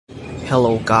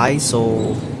Hello guys,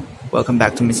 so welcome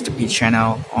back to Mr. P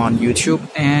channel on YouTube,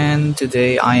 and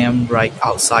today I am right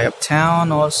outside of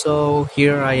town. Also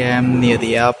here I am near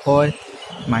the airport,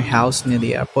 my house near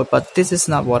the airport, but this is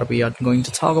not what we are going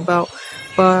to talk about.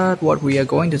 But what we are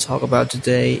going to talk about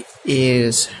today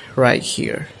is right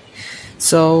here.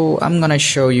 So I'm gonna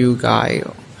show you guys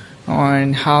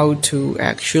on how to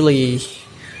actually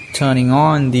turning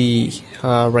on the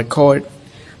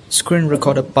screen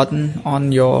recorder button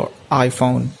on your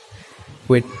iPhone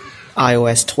with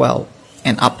iOS 12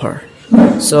 and upper.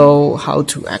 So how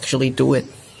to actually do it?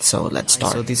 So let's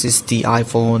start. So this is the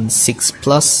iPhone 6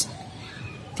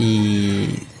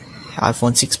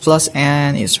 Plus,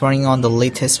 and it's running on the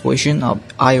latest version of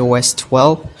iOS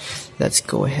 12. Let's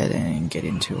go ahead and get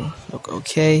into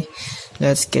okay.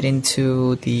 Let's get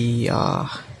into the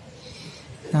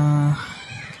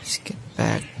let's get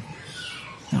back.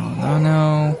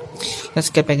 No. Let's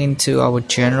get back into our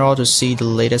general to see the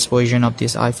latest version of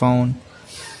this iPhone.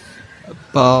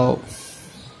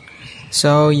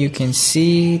 So you can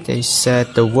see they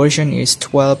said the version is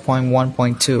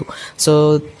 12.1.2.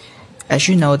 So as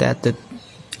you know that the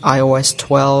iOS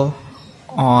 12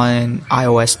 on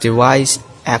iOS device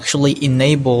actually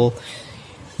enable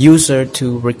user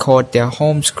to record their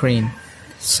home screen.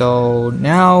 So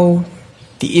now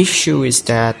the issue is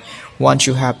that once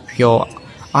you have your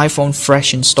iPhone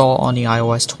fresh installed on the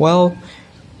iOS 12,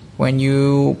 when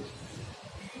you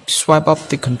swipe up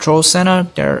the control center,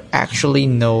 there actually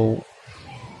no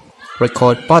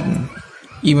record button.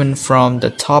 Even from the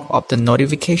top of the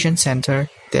notification center,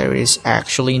 there is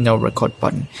actually no record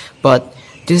button. But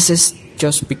this is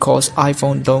just because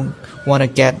iPhone don't want to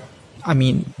get,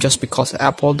 just because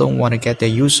Apple don't want to get their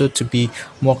user to be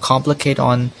more complicated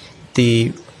on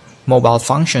the mobile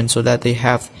function, so that they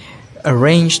have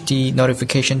arranged the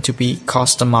notification to be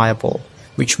customizable,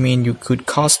 which means you could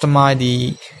customize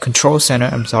the control center.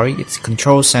 It's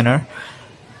control center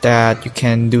that you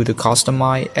can do the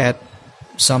customize, add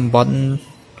some button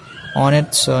on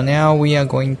it. So now we are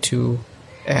going to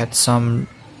add some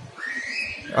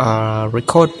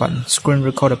record button, screen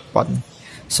recorder button.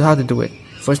 So how to do it?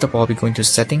 First of all, we're going to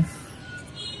setting,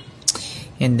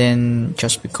 and then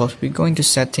just because we're going to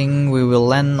setting, we will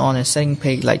land on a setting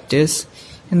page like this.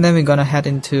 And then we're gonna head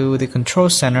into the control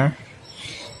center,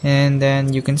 and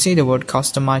then you can see the word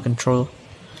customize control.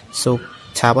 So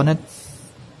tap on it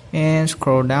and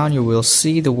scroll down. You will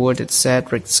see the word that said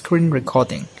screen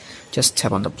recording. Just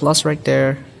tap on the plus right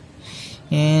there,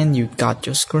 and you got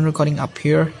your screen recording up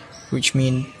here, which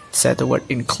means set the word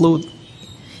include.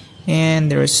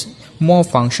 And there is more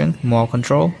function, more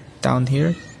control down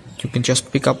here. You can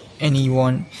just pick up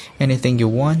anything you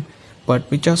want, but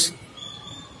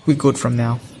we're good from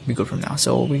now.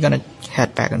 So we're gonna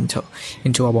head back into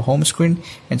our home screen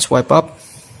and swipe up.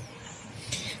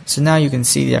 So now you can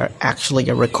see there actually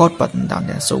a record button down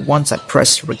there. So once I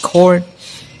press record,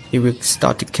 it will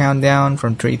start to count down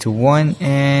from 3 to 1,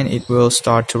 and it will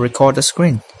start to record the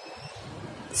screen.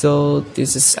 So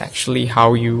this is actually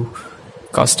how you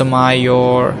customize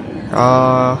your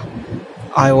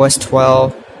iOS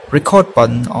 12 record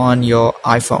button on your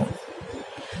iPhone.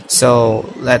 So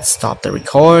let's stop the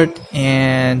record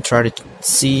and try to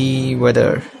see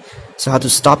how to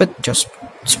stop it. Just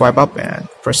swipe up and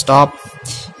press stop,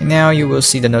 and now you will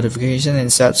see the notification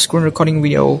and said screen recording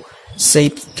video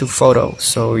saved to photo.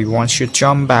 So we want you to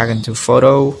jump back into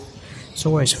photo.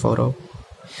 So where's photo?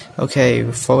 Okay,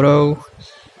 photo,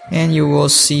 and you will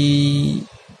see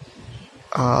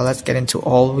let's get into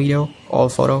all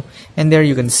photo, and there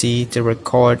you can see the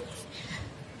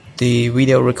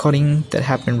video recording that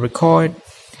have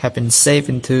been saved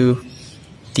into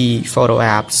the photo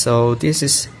app. So this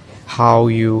is how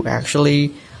you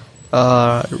actually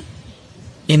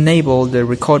enable the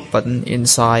record button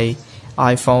inside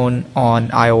iPhone on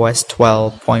iOS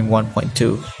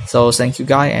 12.1.2. So thank you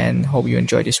guys, and hope you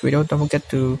enjoyed this video. Don't forget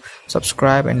to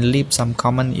subscribe and leave some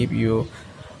comment if you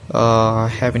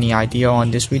have any idea on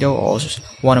this video or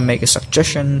want to make a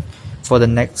suggestion for the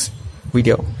next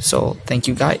video. So thank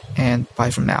you guys, and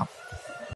bye from now.